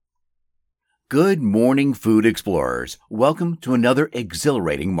Good morning, food explorers. Welcome to another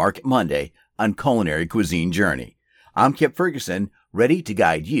exhilarating Market Monday on Culinary Cuisine Journey. I'm Kip Ferguson, ready to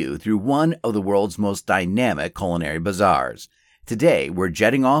guide you through one of the world's most dynamic culinary bazaars. Today, we're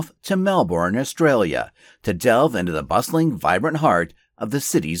jetting off to Melbourne, Australia, to delve into the bustling, vibrant heart of the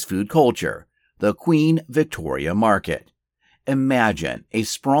city's food culture, the Queen Victoria Market. Imagine a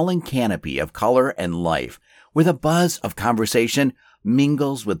sprawling canopy of color and life, where the buzz of conversation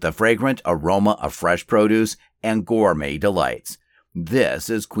mingles with the fragrant aroma of fresh produce and gourmet delights. This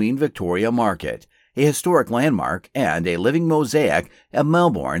is Queen Victoria Market, a historic landmark and a living mosaic of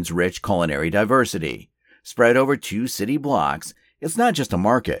Melbourne's rich culinary diversity. Spread over 2 city blocks, it's not just a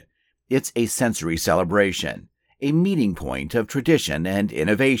market, it's a sensory celebration, a meeting point of tradition and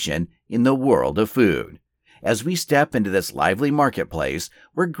innovation in the world of food. As we step into this lively marketplace,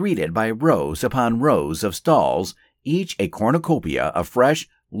 we're greeted by rows upon rows of stalls, each a cornucopia of fresh,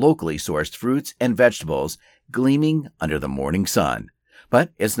 locally sourced fruits and vegetables gleaming under the morning sun.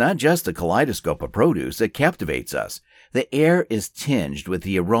 But it's not just the kaleidoscope of produce that captivates us. The air is tinged with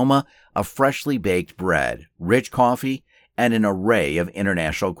the aroma of freshly baked bread, rich coffee, and an array of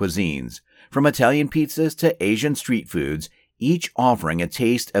international cuisines, from Italian pizzas to Asian street foods, each offering a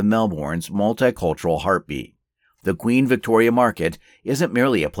taste of Melbourne's multicultural heartbeat. The Queen Victoria Market isn't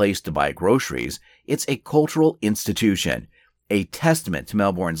merely a place to buy groceries, it's a cultural institution, a testament to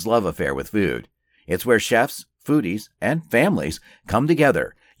Melbourne's love affair with food. It's where chefs, foodies, and families come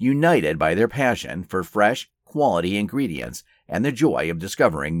together, united by their passion for fresh, quality ingredients and the joy of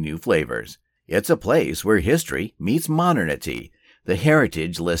discovering new flavors. It's a place where history meets modernity. The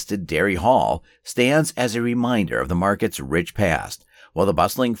heritage-listed Dairy Hall stands as a reminder of the market's rich past, while the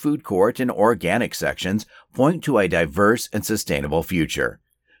bustling food court and organic sections point to a diverse and sustainable future.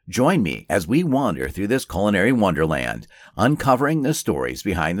 Join me as we wander through this culinary wonderland, uncovering the stories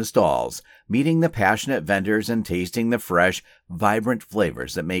behind the stalls, meeting the passionate vendors, and tasting the fresh, vibrant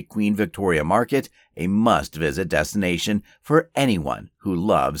flavors that make Queen Victoria Market a must-visit destination for anyone who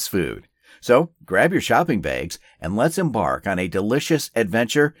loves food. So, grab your shopping bags and let's embark on a delicious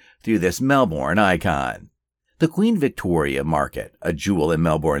adventure through this Melbourne icon. The Queen Victoria Market, a jewel in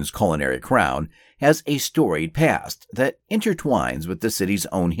Melbourne's culinary crown, has a storied past that intertwines with the city's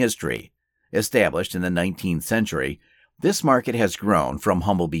own history. Established in the 19th century, this market has grown from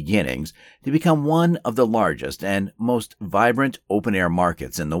humble beginnings to become one of the largest and most vibrant open-air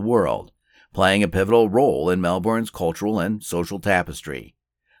markets in the world, playing a pivotal role in Melbourne's cultural and social tapestry.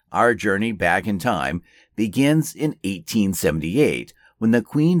 Our journey back in time begins in 1878, when the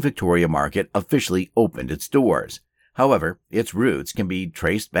Queen Victoria Market officially opened its doors. However, its roots can be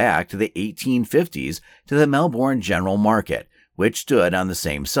traced back to the 1850s to the Melbourne General Market, which stood on the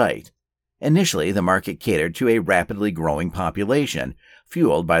same site. Initially, the market catered to a rapidly growing population,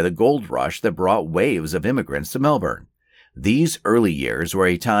 fueled by the gold rush that brought waves of immigrants to Melbourne. These early years were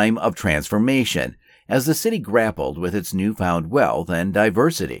a time of transformation, as the city grappled with its newfound wealth and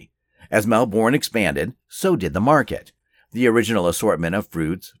diversity. As Melbourne expanded, so did the market. The original assortment of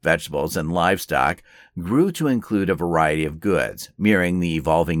fruits, vegetables, and livestock grew to include a variety of goods, mirroring the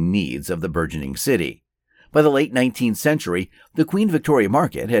evolving needs of the burgeoning city. By the late 19th century, the Queen Victoria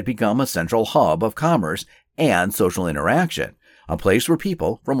Market had become a central hub of commerce and social interaction, a place where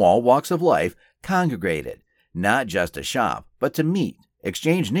people from all walks of life congregated, not just to shop, but to meet,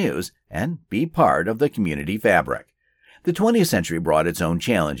 exchange news, and be part of the community fabric. The 20th century brought its own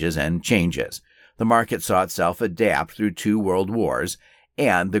challenges and changes. The market saw itself adapt through 2 world wars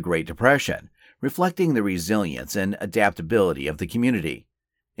and the Great Depression, reflecting the resilience and adaptability of the community.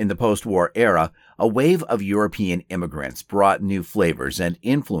 In the post-war era, a wave of European immigrants brought new flavors and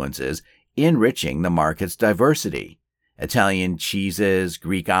influences, enriching the market's diversity. Italian cheeses,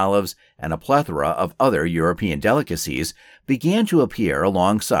 Greek olives, and a plethora of other European delicacies began to appear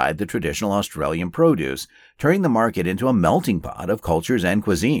alongside the traditional Australian produce, turning the market into a melting pot of cultures and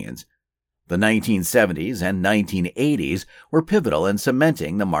cuisines. The 1970s and 1980s were pivotal in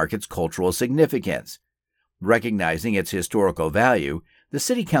cementing the market's cultural significance. Recognizing its historical value, the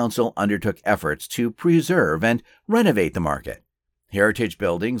City Council undertook efforts to preserve and renovate the market. Heritage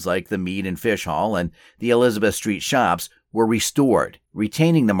buildings like the Meat and Fish Hall and the Elizabeth Street shops were restored,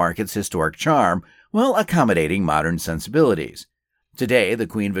 retaining the market's historic charm while accommodating modern sensibilities. Today, the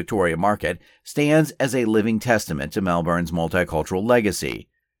Queen Victoria Market stands as a living testament to Melbourne's multicultural legacy.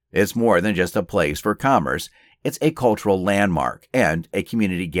 It's more than just a place for commerce, it's a cultural landmark and a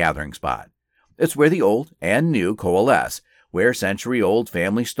community gathering spot. It's where the old and new coalesce, where century-old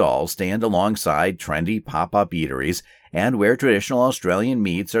family stalls stand alongside trendy pop-up eateries, and where traditional Australian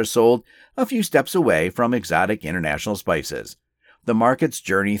meats are sold a few steps away from exotic international spices. The market's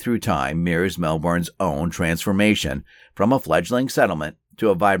journey through time mirrors Melbourne's own transformation from a fledgling settlement to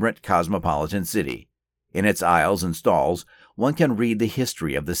a vibrant cosmopolitan city. In its aisles and stalls, one can read the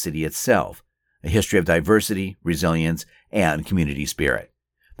history of the city itself, a history of diversity, resilience, and community spirit.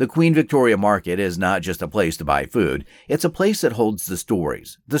 The Queen Victoria Market is not just a place to buy food, it's a place that holds the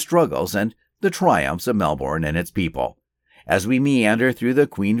stories, the struggles, and the triumphs of Melbourne and its people. As we meander through the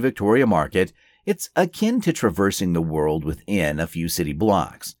Queen Victoria Market, it's akin to traversing the world within a few city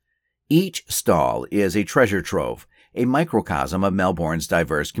blocks. Each stall is a treasure trove, a microcosm of Melbourne's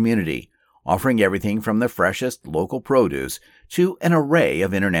diverse community, offering everything from the freshest local produce to an array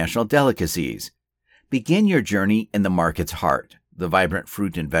of international delicacies. Begin your journey in the market's heart, the vibrant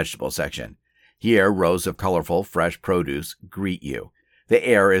fruit and vegetable section. Here, rows of colorful, fresh produce greet you. The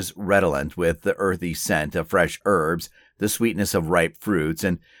air is redolent with the earthy scent of fresh herbs, the sweetness of ripe fruits,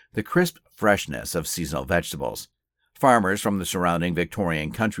 and the crisp freshness of seasonal vegetables. Farmers from the surrounding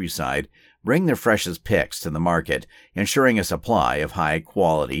Victorian countryside bring their freshest picks to the market, ensuring a supply of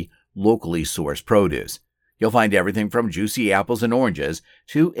high-quality, locally sourced produce. You'll find everything from juicy apples and oranges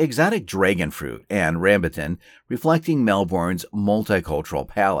to exotic dragon fruit and rambutan, reflecting Melbourne's multicultural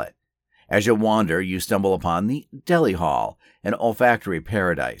palette. As you wander, you stumble upon the Deli Hall, an olfactory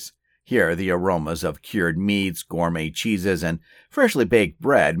paradise. Here, the aromas of cured meats, gourmet cheeses, and freshly baked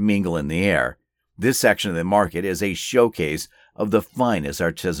bread mingle in the air. This section of the market is a showcase of the finest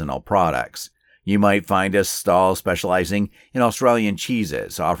artisanal products. You might find a stall specializing in Australian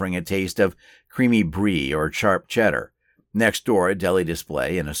cheeses, offering a taste of creamy brie or sharp cheddar. Next door, a deli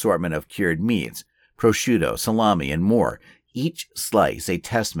display an assortment of cured meats, prosciutto, salami, and more, each slice a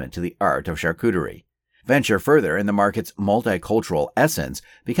testament to the art of charcuterie. Venture further, and the market's multicultural essence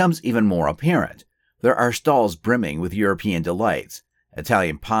becomes even more apparent. There are stalls brimming with European delights,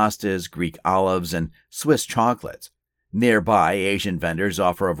 Italian pastas, Greek olives, and Swiss chocolates. Nearby, Asian vendors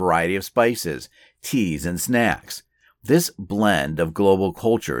offer a variety of spices, teas, and snacks. This blend of global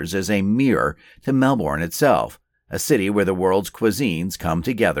cultures is a mirror to Melbourne itself, a city where the world's cuisines come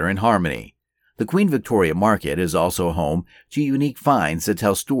together in harmony. The Queen Victoria Market is also home to unique finds that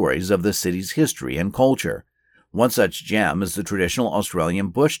tell stories of the city's history and culture. One such gem is the traditional Australian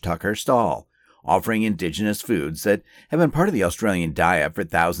bush tucker stall, offering indigenous foods that have been part of the Australian diet for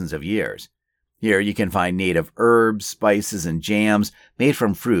thousands of years. Here you can find native herbs, spices, and jams made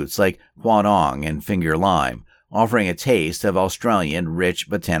from fruits like quandong and finger lime, offering a taste of Australian rich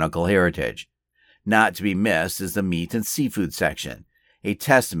botanical heritage. Not to be missed is the meat and seafood section, a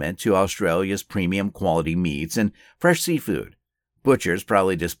testament to Australia's premium quality meats and fresh seafood. Butchers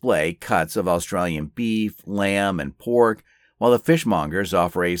proudly display cuts of Australian beef, lamb, and pork, while the fishmongers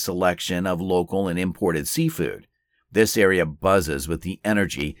offer a selection of local and imported seafood. This area buzzes with the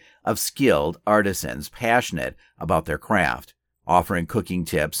energy of skilled artisans passionate about their craft, offering cooking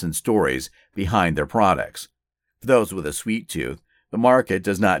tips and stories behind their products. For those with a sweet tooth, the market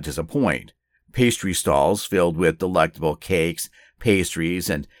does not disappoint. Pastry stalls filled with delectable cakes, pastries,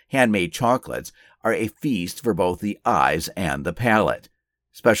 and handmade chocolates are a feast for both the eyes and the palate.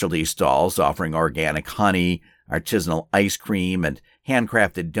 Specialty stalls offering organic honey, artisanal ice cream, and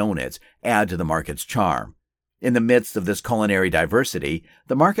handcrafted donuts add to the market's charm. In the midst of this culinary diversity,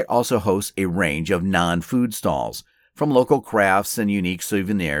 the market also hosts a range of non-food stalls, from local crafts and unique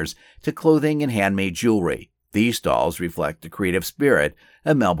souvenirs to clothing and handmade jewelry. These stalls reflect the creative spirit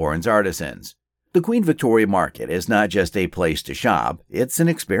of Melbourne's artisans. The Queen Victoria Market is not just a place to shop, it's an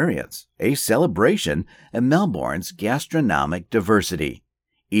experience, a celebration of Melbourne's gastronomic diversity.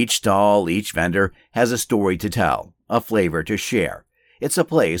 Each stall, each vendor has a story to tell, a flavor to share. It's a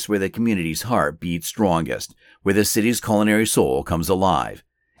place where the community's heart beats strongest, where the city's culinary soul comes alive.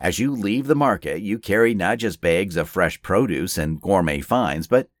 As you leave the market, you carry not just bags of fresh produce and gourmet finds,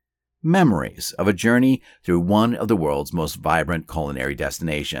 but memories of a journey through one of the world's most vibrant culinary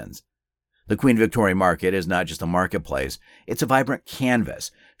destinations. The Queen Victoria Market is not just a marketplace, it's a vibrant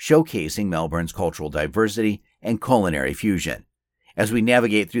canvas showcasing Melbourne's cultural diversity and culinary fusion. As we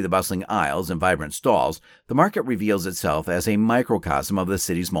navigate through the bustling aisles and vibrant stalls, the market reveals itself as a microcosm of the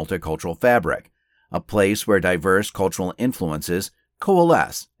city's multicultural fabric, a place where diverse cultural influences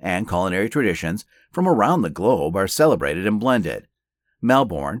coalesce and culinary traditions from around the globe are celebrated and blended.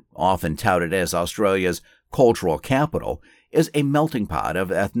 Melbourne, often touted as Australia's cultural capital, is a melting pot of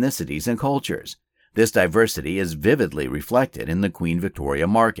ethnicities and cultures. This diversity is vividly reflected in the Queen Victoria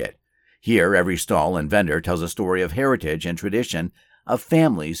Market. Here, every stall and vendor tells a story of heritage and tradition of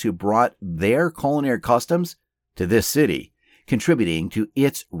families who brought their culinary customs to this city, contributing to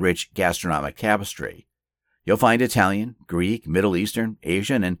its rich gastronomic tapestry. You'll find Italian, Greek, Middle Eastern,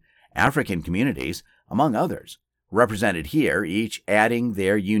 Asian, and African communities, among others, represented here, each adding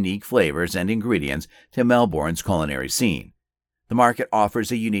their unique flavors and ingredients to Melbourne's culinary scene. The market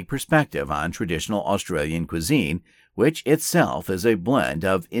offers a unique perspective on traditional Australian cuisine, which itself is a blend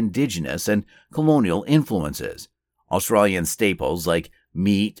of indigenous and colonial influences. Australian staples like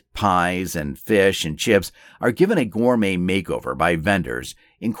meat, pies, and fish and chips are given a gourmet makeover by vendors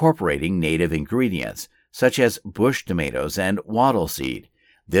incorporating native ingredients, such as bush tomatoes and wattle seed.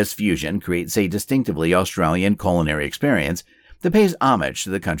 This fusion creates a distinctively Australian culinary experience that pays homage to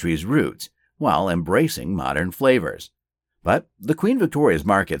the country's roots while embracing modern flavors. But the Queen Victoria's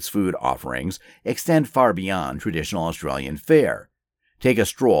Market's food offerings extend far beyond traditional Australian fare. Take a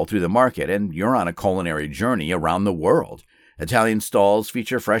stroll through the market and you're on a culinary journey around the world. Italian stalls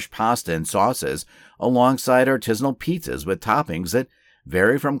feature fresh pasta and sauces alongside artisanal pizzas with toppings that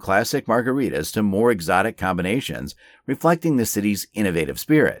vary from classic margaritas to more exotic combinations, reflecting the city's innovative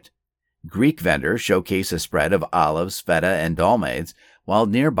spirit. Greek vendors showcase a spread of olives, feta, and dolmades, while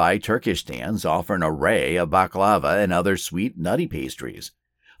nearby Turkish stands offer an array of baklava and other sweet, nutty pastries.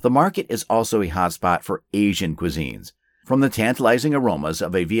 The market is also a hotspot for Asian cuisines, from the tantalizing aromas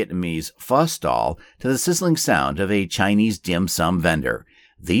of a Vietnamese pho stall to the sizzling sound of a Chinese dim sum vendor,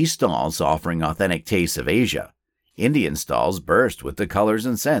 these stalls offering authentic tastes of Asia. Indian stalls burst with the colors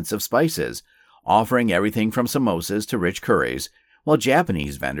and scents of spices, offering everything from samosas to rich curries, while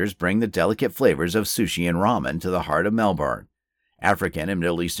Japanese vendors bring the delicate flavors of sushi and ramen to the heart of Melbourne. African and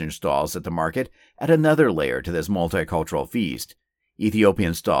Middle Eastern stalls at the market add another layer to this multicultural feast.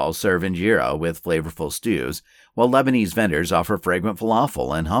 Ethiopian stalls serve injera with flavorful stews, while Lebanese vendors offer fragrant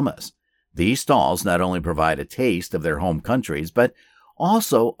falafel and hummus. These stalls not only provide a taste of their home countries, but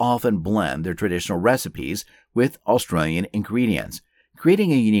also often blend their traditional recipes with Australian ingredients,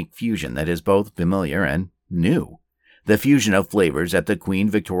 creating a unique fusion that is both familiar and new. The fusion of flavors at the Queen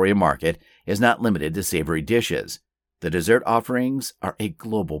Victoria Market is not limited to savory dishes. The dessert offerings are a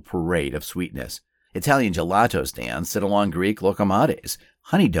global parade of sweetness. Italian gelato stands sit along Greek lokomades,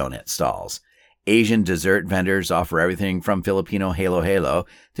 honey donut stalls. Asian dessert vendors offer everything from Filipino halo-halo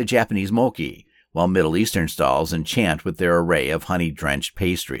to Japanese mochi, while Middle Eastern stalls enchant with their array of honey-drenched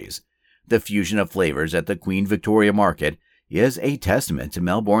pastries. The fusion of flavors at the Queen Victoria Market is a testament to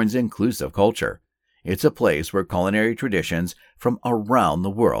Melbourne's inclusive culture. It's a place where culinary traditions from around the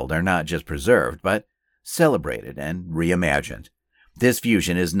world are not just preserved, but celebrated and reimagined. This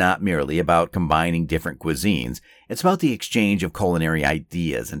fusion is not merely about combining different cuisines, it's about the exchange of culinary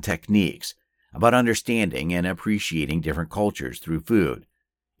ideas and techniques, about understanding and appreciating different cultures through food.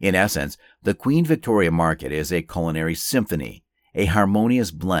 In essence, the Queen Victoria Market is a culinary symphony, a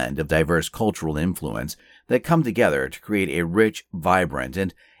harmonious blend of diverse cultural influence that come together to create a rich, vibrant,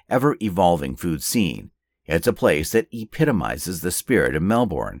 and ever-evolving food scene. It's a place that epitomizes the spirit of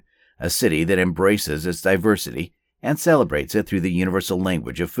Melbourne, a city that embraces its diversity and celebrates it through the universal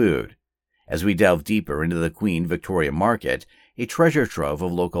language of food. As we delve deeper into the Queen Victoria Market, a treasure trove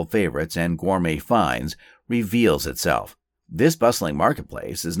of local favorites and gourmet finds reveals itself. This bustling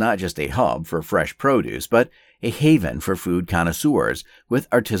marketplace is not just a hub for fresh produce, but a haven for food connoisseurs with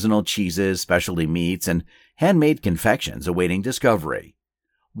artisanal cheeses, specialty meats, and handmade confections awaiting discovery.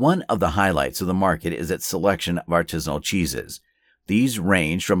 One of the highlights of the market is its selection of artisanal cheeses. These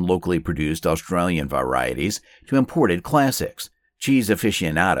range from locally produced Australian varieties to imported classics. Cheese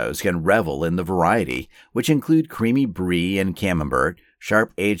aficionados can revel in the variety, which include creamy brie and camembert,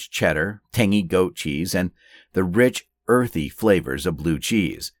 sharp-aged cheddar, tangy goat cheese, and the rich, earthy flavors of blue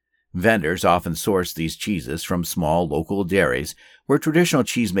cheese. Vendors often source these cheeses from small local dairies where traditional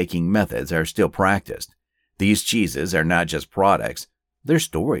cheese-making methods are still practiced. These cheeses are not just products, they're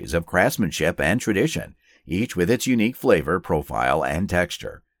stories of craftsmanship and tradition, each with its unique flavor, profile, and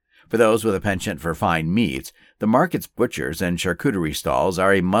texture. For those with a penchant for fine meats, the market's butchers and charcuterie stalls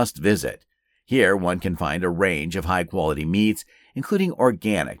are a must-visit. Here one can find a range of high-quality meats, including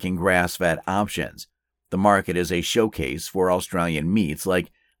organic and grass-fed options. The market is a showcase for Australian meats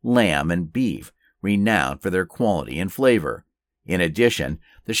like lamb and beef, renowned for their quality and flavor. In addition,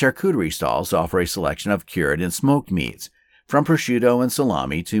 the charcuterie stalls offer a selection of cured and smoked meats, from prosciutto and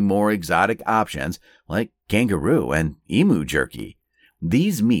salami to more exotic options like kangaroo and emu jerky.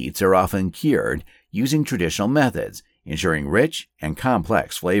 These meats are often cured using traditional methods, ensuring rich and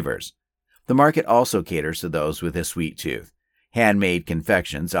complex flavors. The market also caters to those with a sweet tooth. Handmade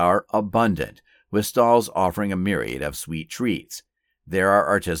confections are abundant, with stalls offering a myriad of sweet treats. There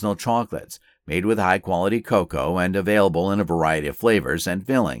are artisanal chocolates, made with high-quality cocoa and available in a variety of flavors and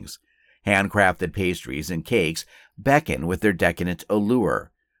fillings. Handcrafted pastries and cakes beckon with their decadent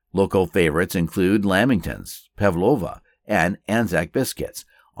allure. Local favorites include lamingtons, pavlova, and Anzac biscuits,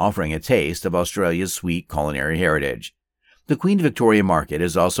 offering a taste of Australia's sweet culinary heritage. The Queen Victoria Market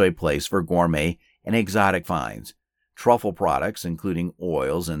is also a place for gourmet and exotic finds. Truffle products, including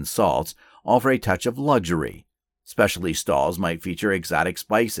oils and salts, offer a touch of luxury. Specialty stalls might feature exotic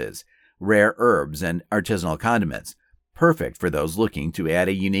spices, rare herbs, and artisanal condiments, perfect for those looking to add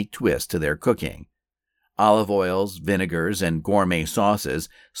a unique twist to their cooking. Olive oils, vinegars, and gourmet sauces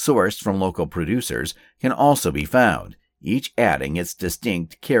sourced from local producers can also be found, each adding its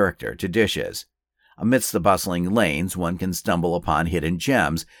distinct character to dishes. Amidst the bustling lanes, one can stumble upon hidden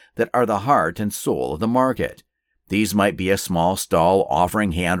gems that are the heart and soul of the market. These might be a small stall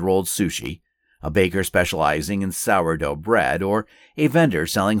offering hand-rolled sushi, a baker specializing in sourdough bread, or a vendor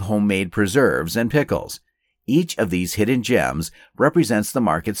selling homemade preserves and pickles. Each of these hidden gems represents the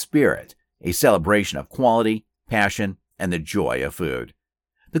market's spirit, a celebration of quality, passion, and the joy of food.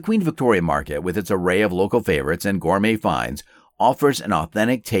 The Queen Victoria Market, with its array of local favorites and gourmet finds, offers an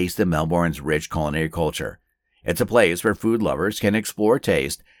authentic taste of Melbourne's rich culinary culture. It's a place where food lovers can explore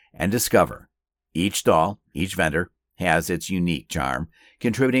taste and discover. Each stall, each vendor, has its unique charm,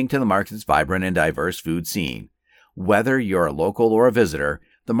 contributing to the market's vibrant and diverse food scene. Whether you're a local or a visitor,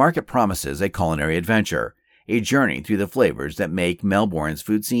 the market promises a culinary adventure, a journey through the flavors that make Melbourne's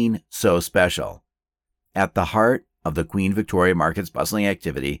food scene so special. At the heart of the Queen Victoria Market's bustling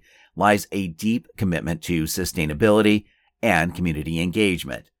activity lies a deep commitment to sustainability and community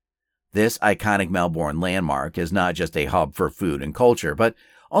engagement. This iconic Melbourne landmark is not just a hub for food and culture, but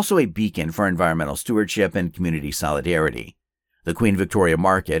also a beacon for environmental stewardship and community solidarity. The Queen Victoria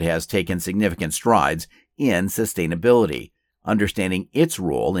Market has taken significant strides in sustainability, understanding its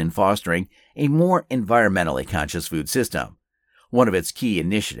role in fostering a more environmentally conscious food system. One of its key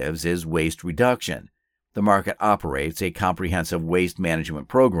initiatives is waste reduction. The market operates a comprehensive waste management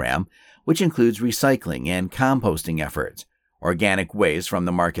program, which includes recycling and composting efforts. Organic waste from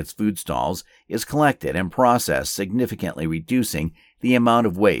the market's food stalls is collected and processed, significantly reducing the amount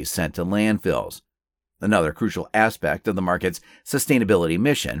of waste sent to landfills. Another crucial aspect of the market's sustainability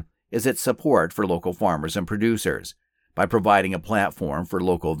mission is its support for local farmers and producers. By providing a platform for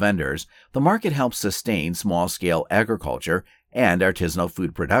local vendors, the market helps sustain small-scale agriculture and artisanal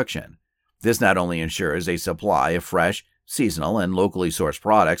food production. This not only ensures a supply of fresh, seasonal, and locally sourced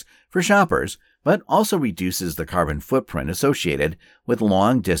products for shoppers, but also reduces the carbon footprint associated with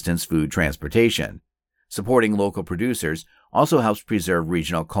long-distance food transportation. Supporting local producers also helps preserve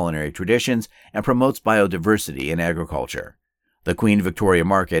regional culinary traditions and promotes biodiversity in agriculture. The Queen Victoria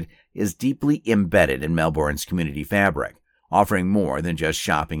Market is deeply embedded in Melbourne's community fabric, offering more than just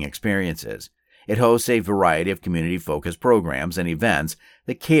shopping experiences. It hosts a variety of community-focused programs and events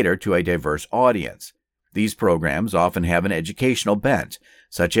that cater to a diverse audience. These programs often have an educational bent,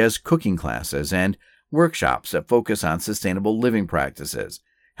 such as cooking classes and workshops that focus on sustainable living practices,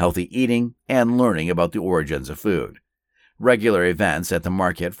 healthy eating, and learning about the origins of food. Regular events at the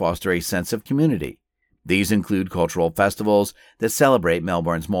market foster a sense of community. These include cultural festivals that celebrate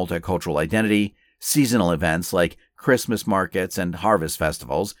Melbourne's multicultural identity, seasonal events like Christmas markets and harvest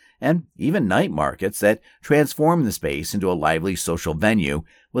festivals, and even night markets that transform the space into a lively social venue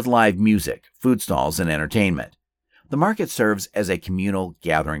with live music, food stalls, and entertainment. The market serves as a communal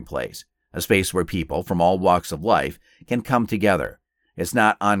gathering place, a space where people from all walks of life can come together. It's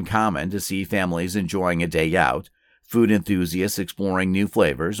not uncommon to see families enjoying a day out, food enthusiasts exploring new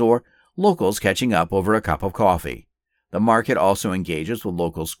flavors, or locals catching up over a cup of coffee. The market also engages with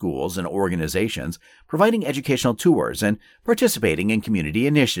local schools and organizations, providing educational tours and participating in community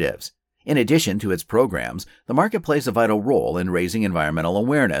initiatives. In addition to its programs, the market plays a vital role in raising environmental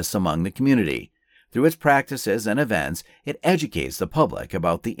awareness among the community. Through its practices and events, it educates the public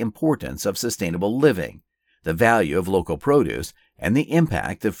about the importance of sustainable living, the value of local produce, and the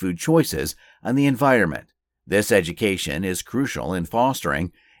impact of food choices on the environment. This education is crucial in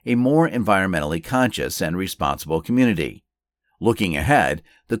fostering a more environmentally conscious and responsible community. Looking ahead,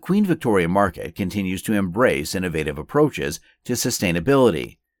 the Queen Victoria Market continues to embrace innovative approaches to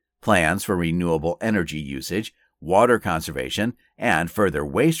sustainability. Plans for renewable energy usage, water conservation, and further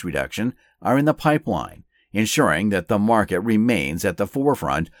waste reduction are in the pipeline, ensuring that the market remains at the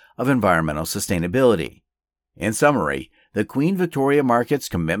forefront of environmental sustainability. In summary, the Queen Victoria Market's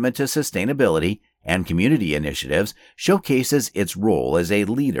commitment to sustainability and community initiatives showcases its role as a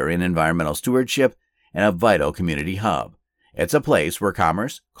leader in environmental stewardship and a vital community hub. It's a place where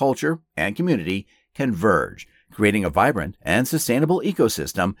commerce, culture, and community converge, creating a vibrant and sustainable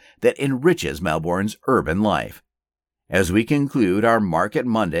ecosystem that enriches Melbourne's urban life. As we conclude our Market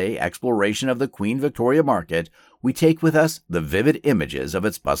Monday exploration of the Queen Victoria Market, we take with us the vivid images of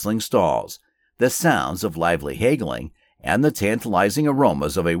its bustling stalls, the sounds of lively haggling, and the tantalizing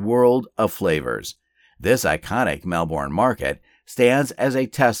aromas of a world of flavors. This iconic Melbourne market stands as a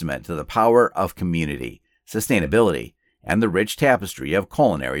testament to the power of community, sustainability, and the rich tapestry of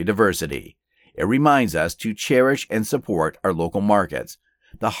culinary diversity. It reminds us to cherish and support our local markets,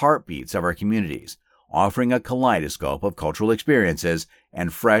 the heartbeats of our communities, offering a kaleidoscope of cultural experiences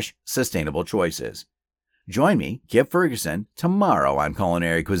and fresh, sustainable choices. Join me, Kip Ferguson, tomorrow on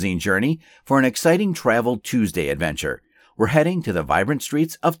Culinary Cuisine Journey for an exciting Travel Tuesday adventure. We're heading to the vibrant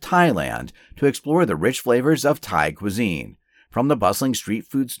streets of Thailand to explore the rich flavors of Thai cuisine. From the bustling street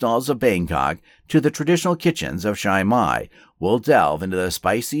food stalls of Bangkok to the traditional kitchens of Chiang Mai, we'll delve into the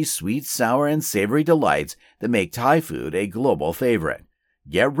spicy, sweet, sour, and savory delights that make Thai food a global favorite.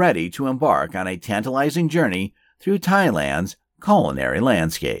 Get ready to embark on a tantalizing journey through Thailand's culinary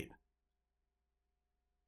landscape.